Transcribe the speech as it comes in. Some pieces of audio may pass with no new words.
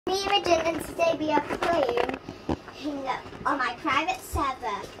me Regin, and today we are playing on my private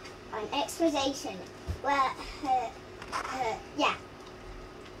server on Exploration, where, yeah.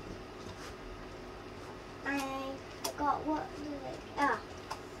 I forgot what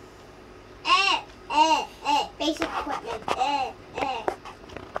basic equipment,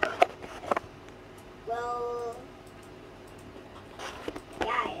 well,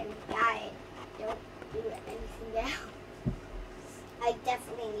 yeah, don't do anything else. I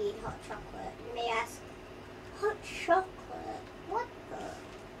definitely need hot chocolate. You may ask, hot chocolate? What the?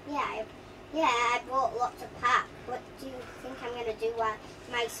 Yeah, I bought lots of packs. What do you think I'm going to do on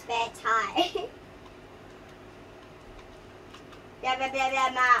my spare time? Blah, blah, blah, blah,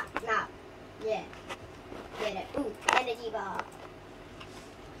 nah. Yeah. Get it. Ooh, energy bar.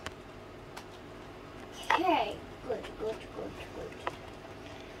 Okay, good.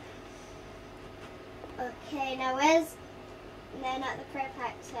 Okay, now where's... No, not the prep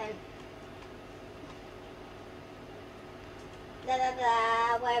accent. Blah, blah,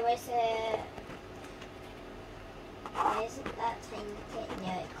 blah. Where is it? Where isn't that tiny thing?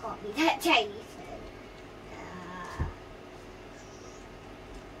 No, it can't be that tiny thing.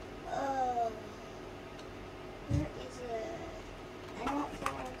 Oh. Where is it? I don't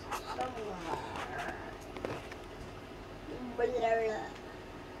think it's somewhere.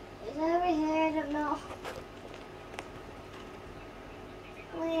 Is it over here? I don't know.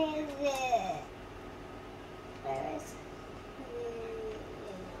 Where is it? Where is it?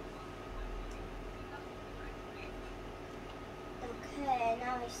 Okay,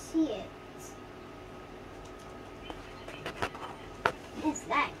 now I see it. What's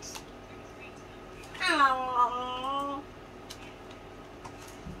that? Oh.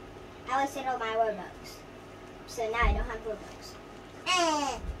 I wasted all my Robux. So now I don't have Robux.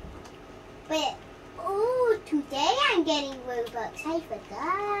 But, oh, today I'm getting Robux. I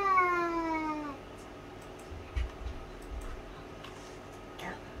forgot.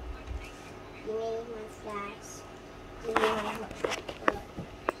 Give me my flash. Give me my hot chocolate.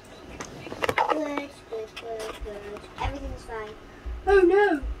 Good. Everything's fine. Oh no!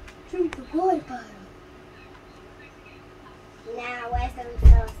 Drink the water bottle. Now, where's the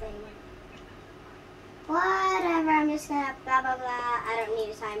refill thing? Whatever, I'm just gonna blah blah blah. I don't need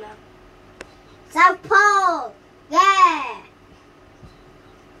a timer. South Pole! Yeah!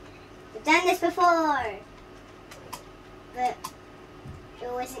 We've done this before. But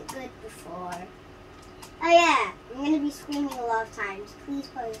it wasn't good before. Oh yeah, I'm gonna be screaming a lot of times. Please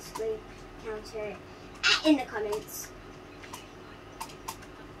put a scream counter in the comments.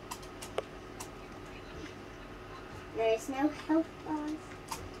 There is no health bar.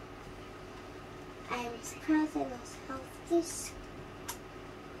 I'm surprised I lost health this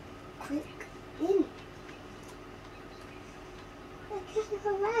quick in. Okay,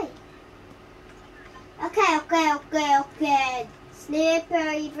 alright. Okay.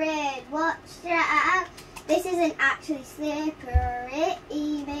 Slippery bread. Watch that. This isn't actually slippery.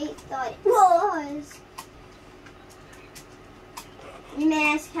 They thought it was. You may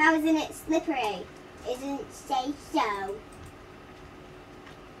ask, how isn't it slippery? Isn't say so.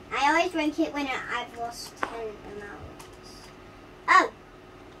 I always drink it when I've lost 10 amounts. Oh!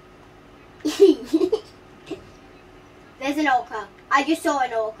 There's an orca. I just saw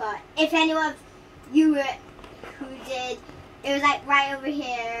an orca. If any of you who did, it was like right over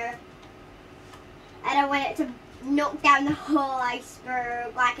here. I don't want it to knock down the whole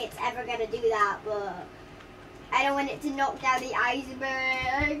iceberg like it's ever going to do that, but I don't want it to knock down the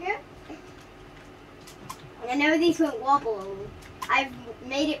iceberg. I know these won't wobble. I've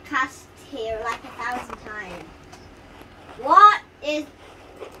made it past here like 1,000 times. What is...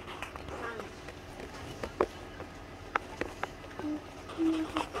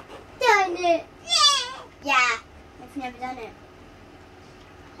 Done it! Yeah, I've never done it.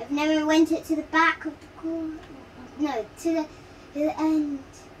 I've never went it to the back of the corner. No, to the end.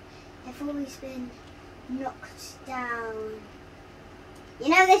 I've always been knocked down. You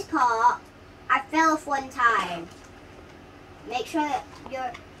know this part? I fell off one time. Make sure that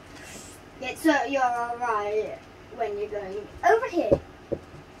you're alright when you're going over here.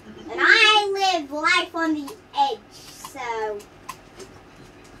 And I live life on the edge, so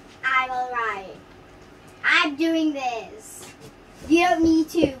I'm alright. I'm doing this. You don't need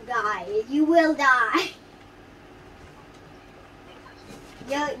to, guys. You will die.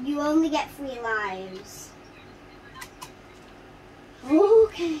 You only get 3 lives.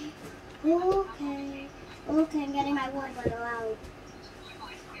 Okay, I'm getting my water bottle out.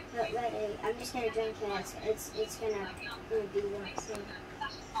 Not ready. I'm just gonna drink it. It's gonna be what soon.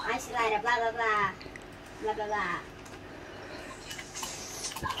 Isolator, blah blah blah. Blah blah blah.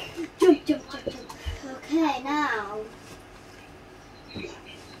 Jump, jump, jump, jump. Okay, now.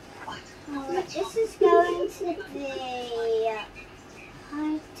 Alright, this is going to be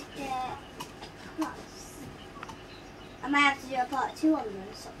hard to get across. I might have to do a part 2 on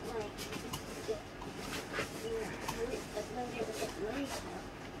this, something like upload it a bit later.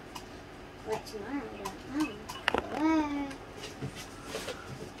 Like tomorrow, I don't know.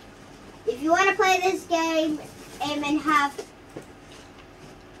 If you want to play this game and have it,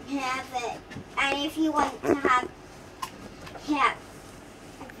 and if you want to have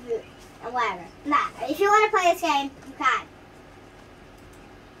whatever, nah. If you want to play this game, you can.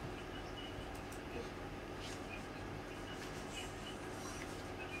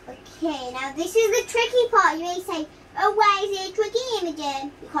 Okay, now this is the tricky part. You may say, oh, why is it a tricky game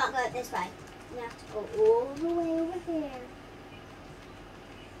again? You can't go this way. You have to go all the way over here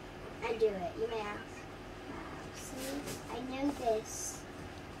and do it. You may ask, wow, see, I know this.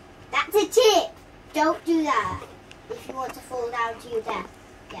 That's a tip. Don't do that if you want to fall down to your death.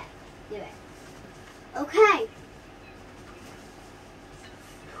 Yeah, do it. Okay.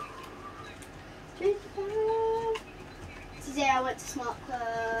 Today I went to Smart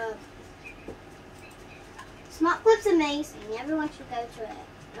Club. Smart Club's amazing. Everyone should go to it.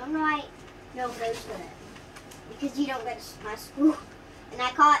 I don't know why no one goes to it. Because you don't go to my school. And I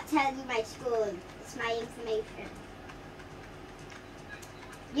can't tell you my school. It's my information.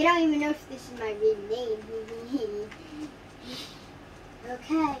 You don't even know if this is my real name.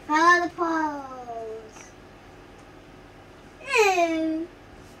 Okay, follow the poles. No.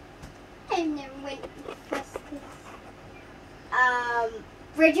 I've never went across this.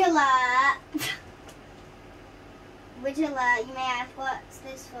 Bridge alert. Bridge alert, you may ask what's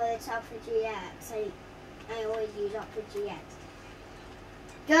this for? It's Opera GX. I always use Opera GX.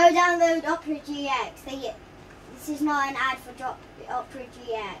 Go download Opera GX. This is not an ad for Opera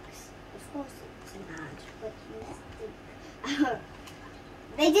GX. Of course it's an ad, but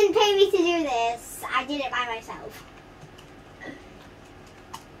they didn't pay me to do this. I did it by myself.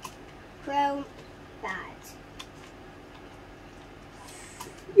 Chrome bad.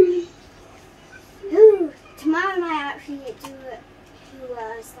 Ooh, tomorrow I might actually do a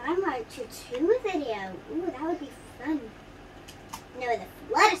Slime Rancher 2 video. Ooh, that would be fun. You know, the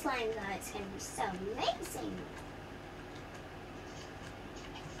flood of slimes are, it's going to be so amazing.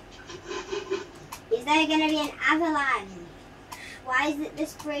 Is there going to be an avalanche? Why is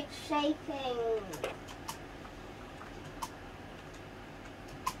this bridge shaking?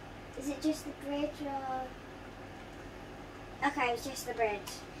 Is it just the bridge or... Okay, it's just the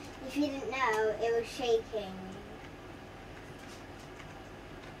bridge. If you didn't know, it was shaking.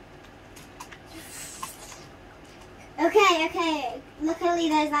 Okay. Luckily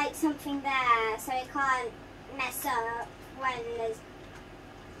there's like something there, so it can't mess up when there's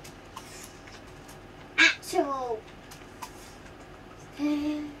actual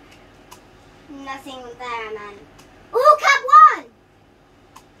nothing there, man. Ooh, Camp 1!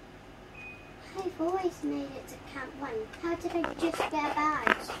 I've always made it to Camp 1. How did I just get a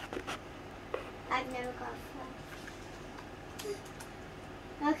badge? I've never got a badge.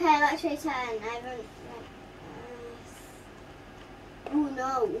 Okay, let's return. I haven't... Ooh,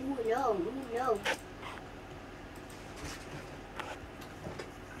 no.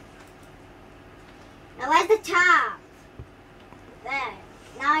 Now where's the tap? There.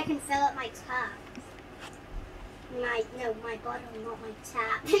 Now I can fill up my tap. My bottle, not my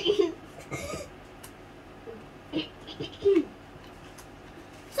tap. It's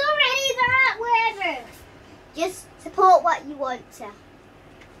already that, wherever. Just support what you want to.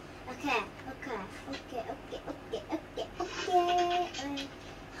 Okay.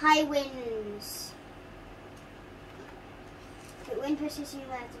 High winds. The wind pushes you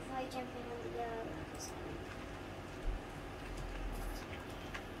left before you jump in on the yellow.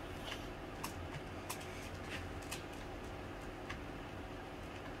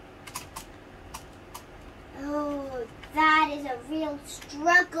 Oh, that is a real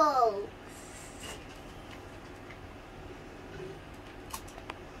struggle.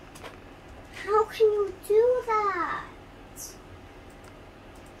 How can you do that?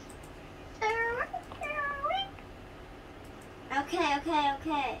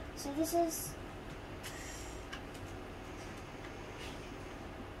 Okay. So this is...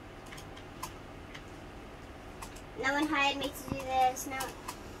 No one hired me to do this. No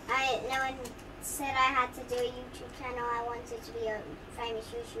one said I had to do a YouTube channel. I wanted to be a famous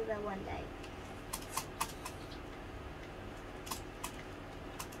YouTuber one day.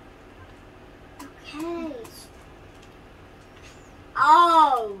 Okay.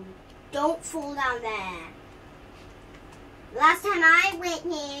 Oh, don't fall down there. Last time I went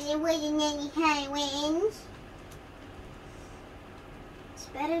here, there wasn't any penguins. It's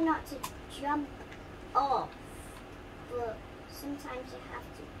better not to jump off, but sometimes you have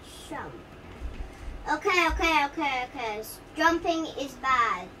to jump. Okay. Jumping is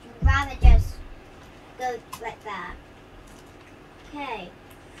bad. You'd rather just go like that. Okay.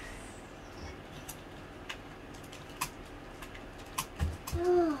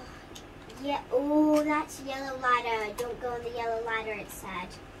 Oh, yeah. Oh, that's yellow ladder. Don't go on the yellow ladder, it said.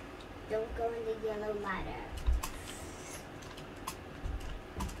 Don't go on the yellow ladder.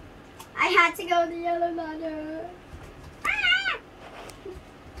 I had to go on the yellow ladder. Ah!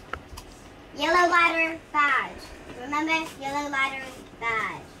 Yellow ladder, bad. Remember, yellow ladder is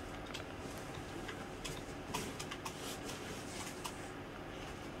bad.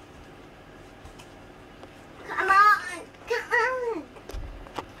 Come on.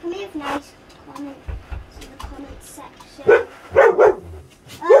 Can we have nice comments in the comment section?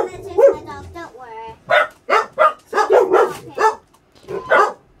 Oh, that's just my dog, don't worry.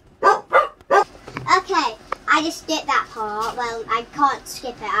 Okay, I just did that part. Well, I can't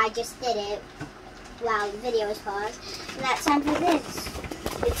skip it, I just did it while the video was paused. And that's time for this.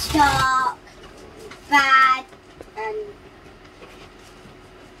 It's dark, bad, and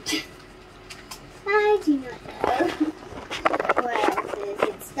I do not know what else is.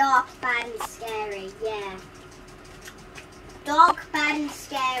 It's dark, bad, and scary, yeah. Dark, bad, and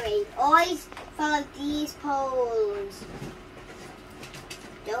scary. Always follow these poles.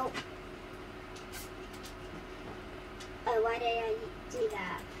 Don't. Oh, why did I do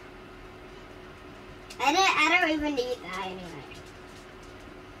that? I don't even need that anyway.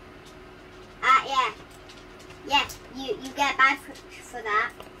 Yeah, you get bad for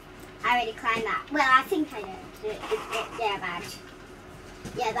that. I already climbed that. Well, I think I did. Yeah, bad.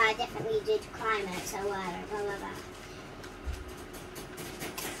 Yeah, but I definitely did climb it, so whatever.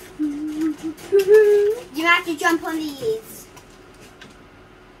 You have to jump on these.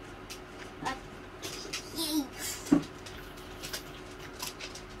 Okay.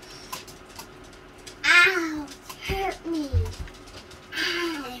 Ow! It hurt me.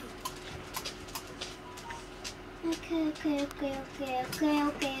 Ow! Okay.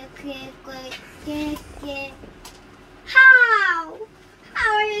 How? How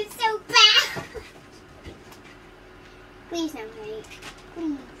are you so bad? Please, no hate.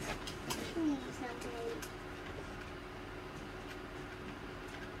 Please, no hate.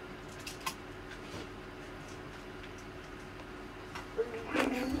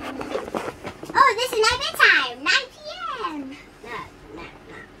 Oh, this is my bedtime. 9 p.m. No.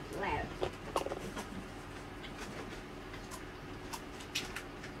 Where?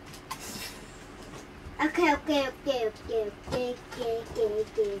 Okay.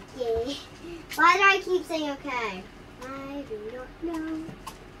 Why do I keep saying okay? I do not know.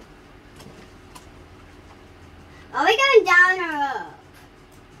 Are we going down or up?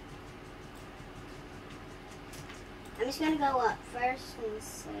 I'm just gonna go up first and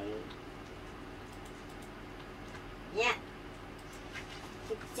see. Yeah.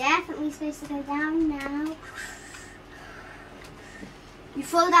 You're definitely supposed to go down now. You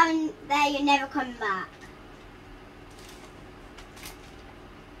fall down there, you're never coming back.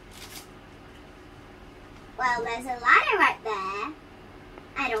 Well, there's a ladder right there.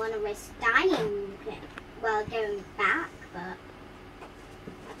 I don't want to risk dying, well, going back, but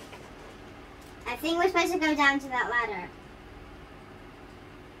I think we're supposed to go down to that ladder.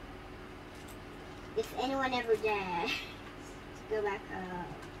 If anyone ever dares to go back up.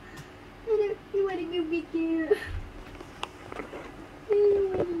 I don't want to go back up. I don't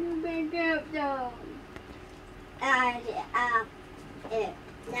want to go back up, though.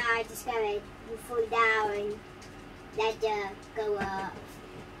 Now I discovered you fall down, ladder, go up,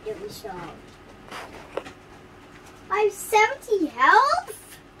 don't stop. I have 70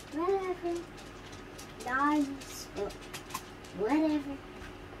 health? Whatever. Nice. Oh, whatever.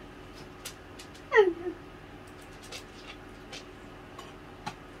 Oh, no.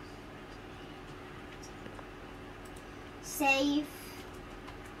 Safe.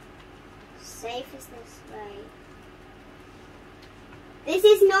 Safe is this way. This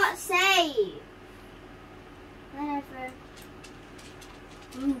is not safe. Whatever.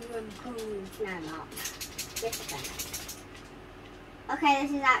 Ooh, I'm cool. No, I'm not. This is okay,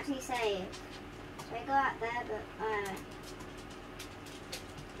 this is actually safe. Should I go out there? But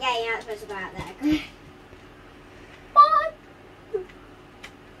yeah, you're not supposed to go out there. What?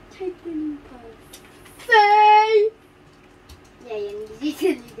 Taking faith. Yeah, you need to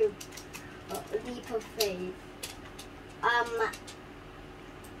leap of faith.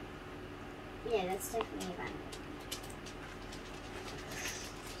 Yeah, that's definitely a bad.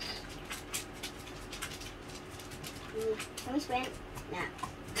 Can we sprint? No.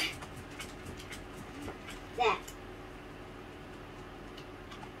 There.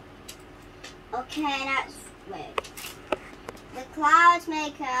 Okay, that's wait. The clouds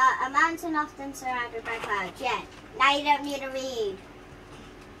make a mountain often surrounded by clouds. Yeah. Now you don't need to read.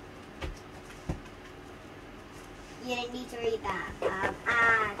 You didn't need to read that.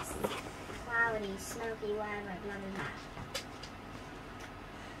 It's cloudy, smoky, whatever, blah blah blah.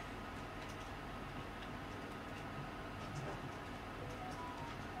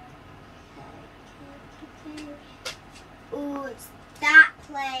 Ooh, it's that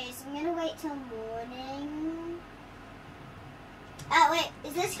place. I'm gonna wait till morning. Oh wait,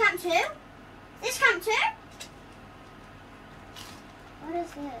 is this camp 2? This camp 2? What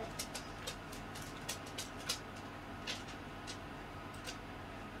is this?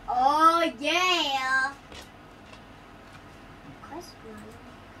 Oh yeah!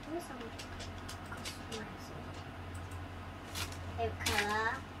 Favorite color.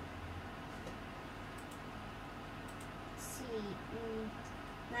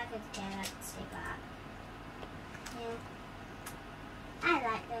 Not gonna get it, stay back. Yeah. I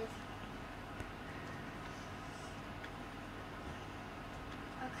like this.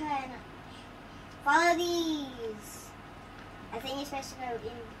 Okay, now follow these. I think you're supposed to go in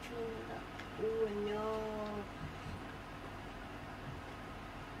between the. Oh no.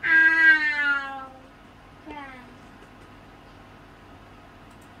 Ow! Yeah.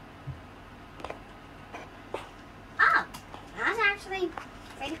 Oh, that's actually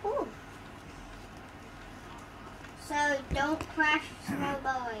pretty cool. So don't crash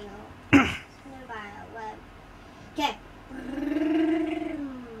snowball. Okay.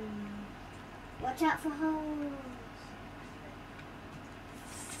 Watch out for holes.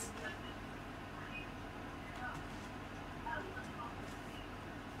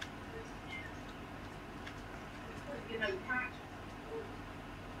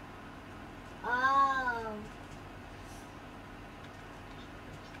 Oh.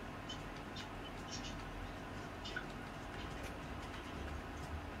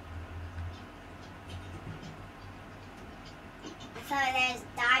 I thought there's a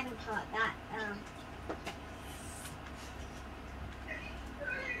diving part that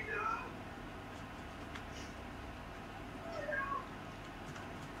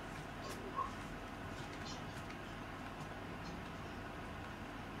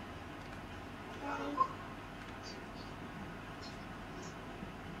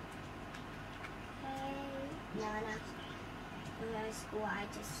what I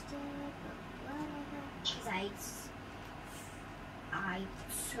just did, but whatever. Because I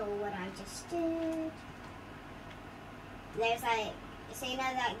saw what I just did. There's like, so you know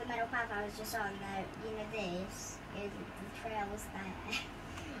like the metal path I was just on, this is the trails there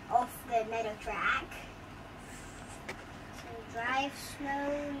off the metal track. So drive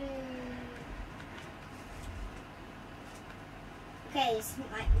slowly. Okay, it's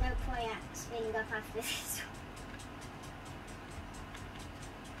like no point at speeding up after this.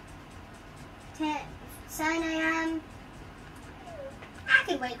 7 a.m. I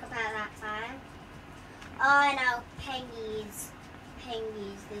could wake up at that time. Oh no, pengies.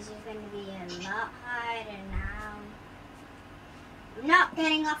 This is going to be a lot harder now. I'm not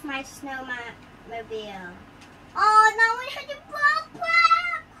getting off my snowmobile. Oh no, we had to block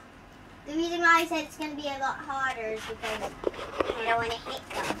back. The reason why I said it's going to be a lot harder is because I don't want to hit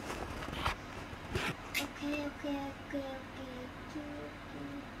them. Okay.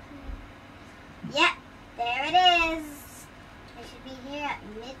 Yep, there it is. I should be here at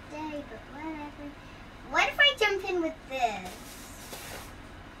midday, but whatever. What if I jump in with this?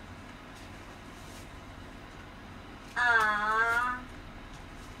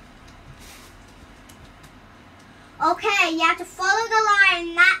 Okay, you have to follow the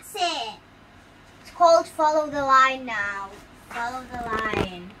line, that's it. It's called follow the line now. Follow the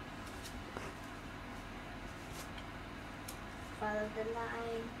line. Follow the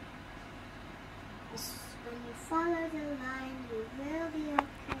line. When you follow the line, you will be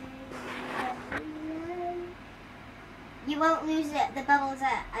okay. You won't lose the bubbles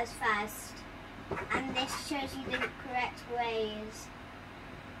as fast. And this shows you the correct ways.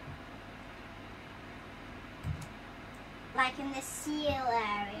 Like in the seal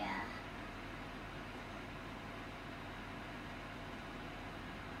area.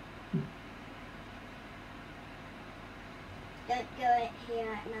 Don't go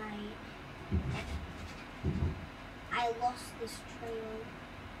here at night. I lost this trail.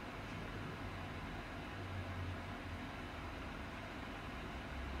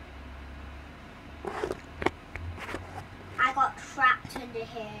 I got trapped under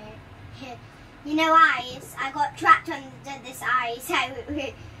here. You know ice? I got trapped under this ice.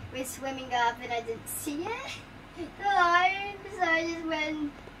 I was swimming up and I didn't see it. So I just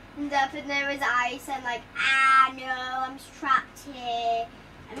went up and there was ice. I'm like, ah no, I'm trapped here.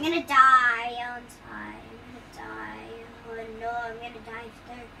 I'm gonna die, aren't I? I'm gonna die. Oh no, I'm gonna die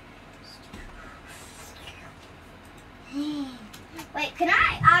first. Wait, can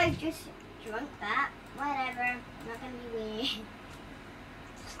I just drunk that. Whatever. I'm not gonna be weird.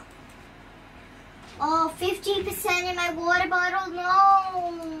 Oh, 50% in my water bottle.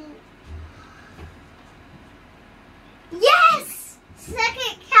 No. Yes!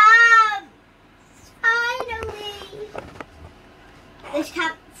 Second camp! Finally! There's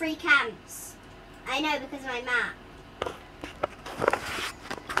free camps. I know because of my map.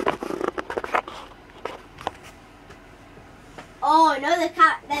 Oh, no,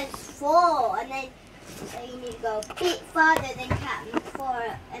 there's 4. And then, so you need to go a bit farther than camp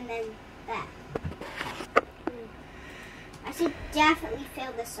 4 and then there. I should definitely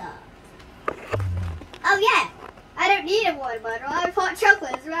fill this up. Oh yeah, I don't need a water bottle. I have hot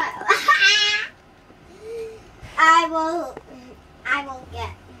chocolate as well. I will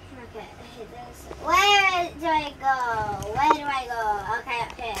get. Okay, this. Where do I go? Where do I go? Okay,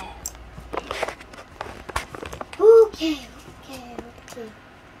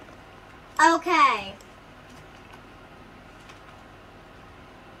 Okay.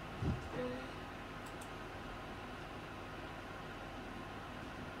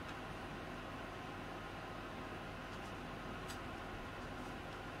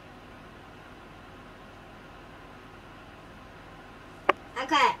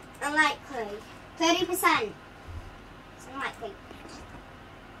 Okay, unlikely. 30%. It's unlikely.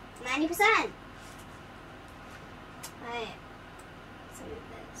 90%. Right. Some of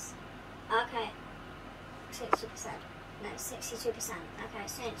this. Okay. 60%. No, 62%. Okay,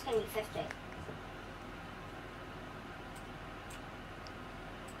 so it's going to be 50.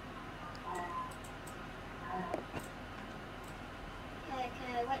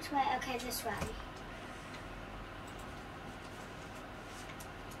 Okay, which way? Okay, this way.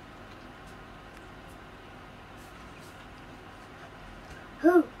 I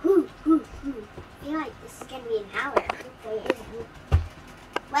feel like this is going to be an hour. Hopefully it isn't.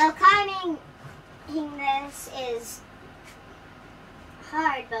 Well, climbing this is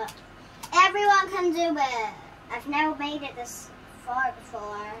hard, but everyone can do it. I've never made it this far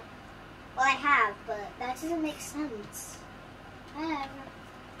before. Well, I have, but that doesn't make sense. Whatever.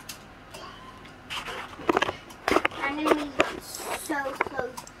 I'm going to be so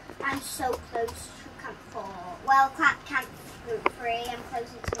close. I'm so close to Camp 4. Well, Camp Group 3, I'm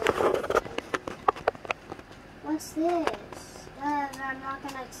closer to it. What's this? I'm not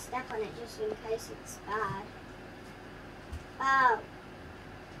going to step on it just in case it's bad. Oh.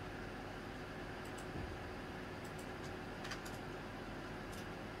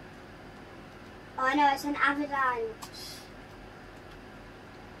 Oh, I know, it's an avalanche.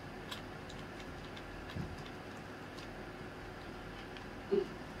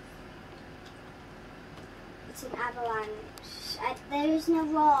 It's an avalanche. There is no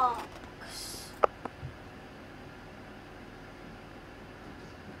rocks.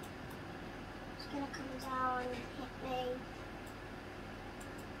 It's gonna come down and hit me.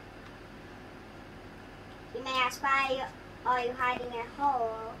 You may ask, why are you hiding in a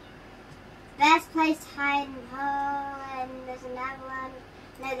hole? Best place to hide in a hole, and there's an avalanche.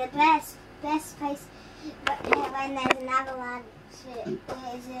 No, the best place when there's an avalanche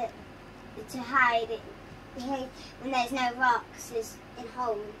is to hide it. When there's no rocks, is in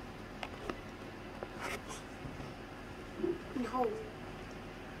hole. In hole.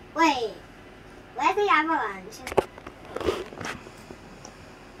 Wait, where's the avalanche?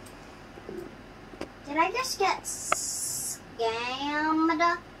 Did I just get scammed?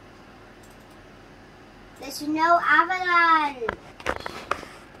 There's no avalanche.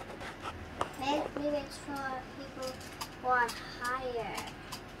 Maybe it's for people who are higher.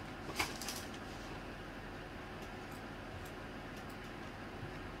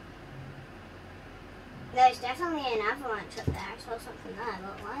 There's definitely an avalanche up there. I saw something there,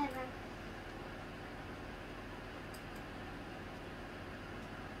 but whatever.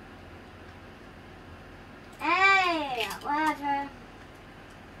 Hey, whatever.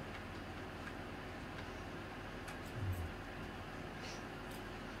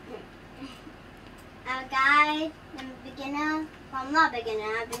 I'm a guy, I'm a beginner. Well, I'm not a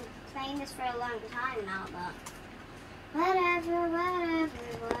beginner. I've been playing this for a long time now, but whatever.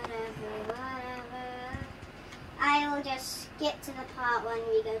 I will just skip to the part when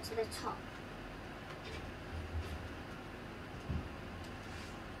we go to the top.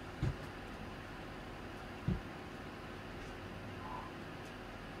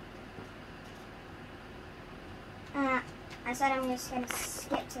 I said I'm just going to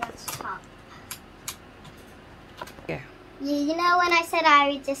skip to the top. Yeah. You know when I said I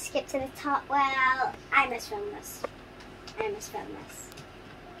would just skip to the top? Well, I misfilmed this.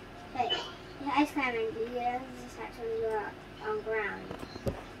 But the ice climbing, you know, this is actually on ground.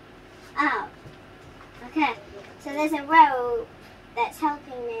 Oh. Okay. So there's a rope that's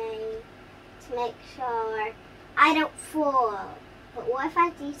helping me to make sure I don't fall. But what if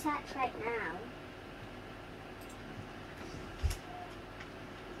I detach right now?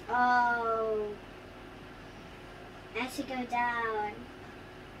 Oh. I should go down.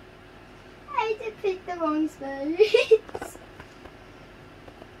 I did pick the wrong space.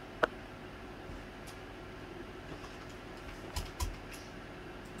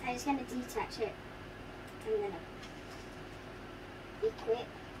 I'm just going to detach it. I'm going to equip.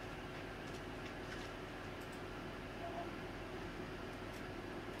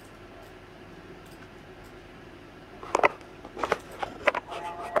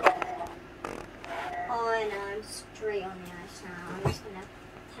 Oh no, I'm straight on the ice now. I'm just going to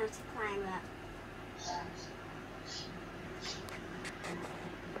have to climb up.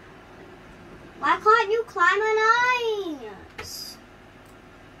 Why can't you climb on ice?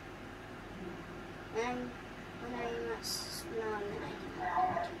 When I'm much smaller than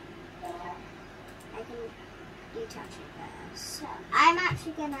I can detach it there. So I'm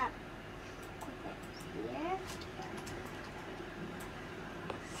actually gonna put it here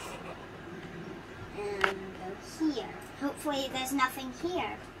and go here. Hopefully there's nothing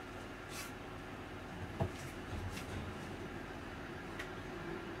here.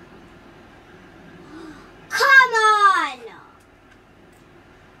 Come on!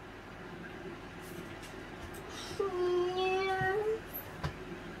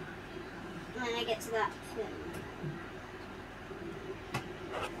 When I get to that point.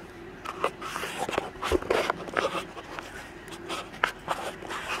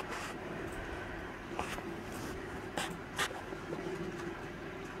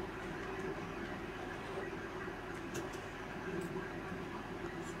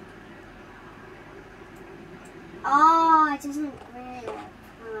 Oh, it doesn't really.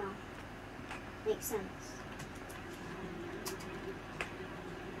 Oh, makes sense.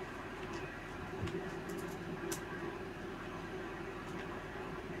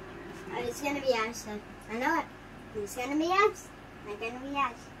 It's gonna be ice though. I know it. It's gonna be ice. I'm gonna be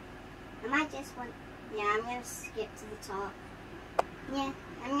ice. I might just want. Yeah, I'm gonna skip to the top. Yeah,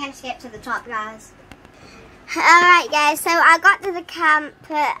 I'm gonna skip to the top, guys. Alright, guys. So I got to the camp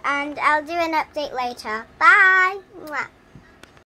and I'll do an update later. Bye. Mwah.